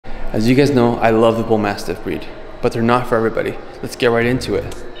As you guys know, I love the Bullmastiff breed, but they're not for everybody. Let's get right into it.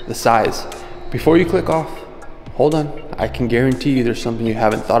 The size. Before you click off, hold on. I can guarantee you there's something you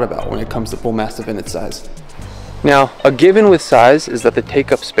haven't thought about when it comes to Bullmastiff and its size. Now, a given with size is that they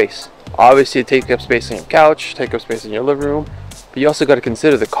take up space. Obviously, they take up space on your couch, take up space in your living room, but you also got to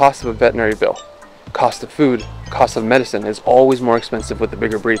consider the cost of a veterinary bill. Cost of food, cost of medicine is always more expensive with the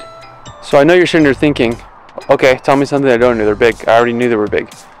bigger breed. So I know you're sitting there thinking, okay, tell me something I don't know. They're big. I already knew they were big.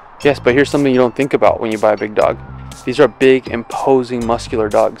 Yes, but here's something you don't think about when you buy a big dog. These are big, imposing, muscular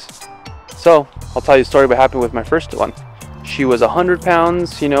dogs. So I'll tell you a story about what happened with my first one. She was 100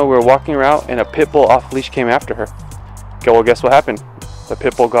 pounds, you know, we were walking her out and a pit bull off leash came after her. Okay, well, guess what happened? The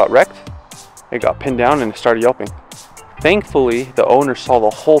pit bull got wrecked, it got pinned down and it started yelping. Thankfully, the owner saw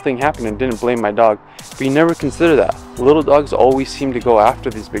the whole thing happen and didn't blame my dog. But you never consider that. Little dogs always seem to go after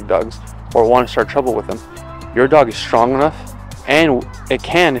these big dogs or want to start trouble with them. Your dog is strong enough and it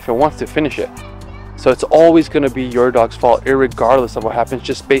can, if it wants to, finish it. So it's always going to be your dog's fault, irregardless of what happens,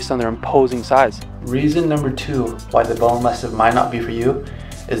 just based on their imposing size. Reason number 2 why the Bullmastiff might not be for you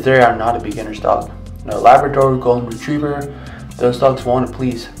is they are not a beginner's dog. You know, Labrador, Golden Retriever, those dogs want to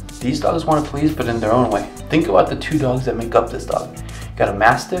please. These dogs want to please, but in their own way. Think about the 2 dogs that make up this dog. You got a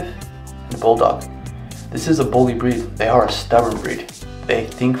Mastiff and a Bulldog. This is a bully breed. They are a stubborn breed. They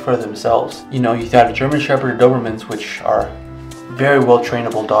think for themselves. You know, you have a German Shepherd and Dobermans, which are very well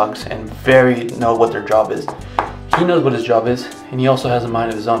trainable dogs and very know what their job is. He knows what his job is, and he also has a mind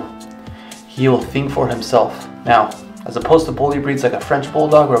of his own. He will think for himself. Now, as opposed to bully breeds like a French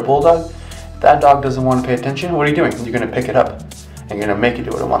Bulldog or a Bulldog, if that dog doesn't want to pay attention, what are you doing? You're going to pick it up and you're going to make it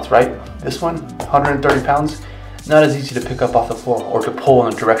do what it wants, right? This one, 130 pounds, not as easy to pick up off the floor or to pull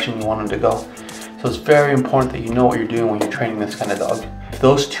in the direction you want him to go. So it's very important that you know what you're doing when you're training this kind of dog. If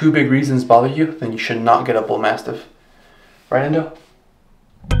those 2 big reasons bother you, then you should not get a Bullmastiff. Right, Endo?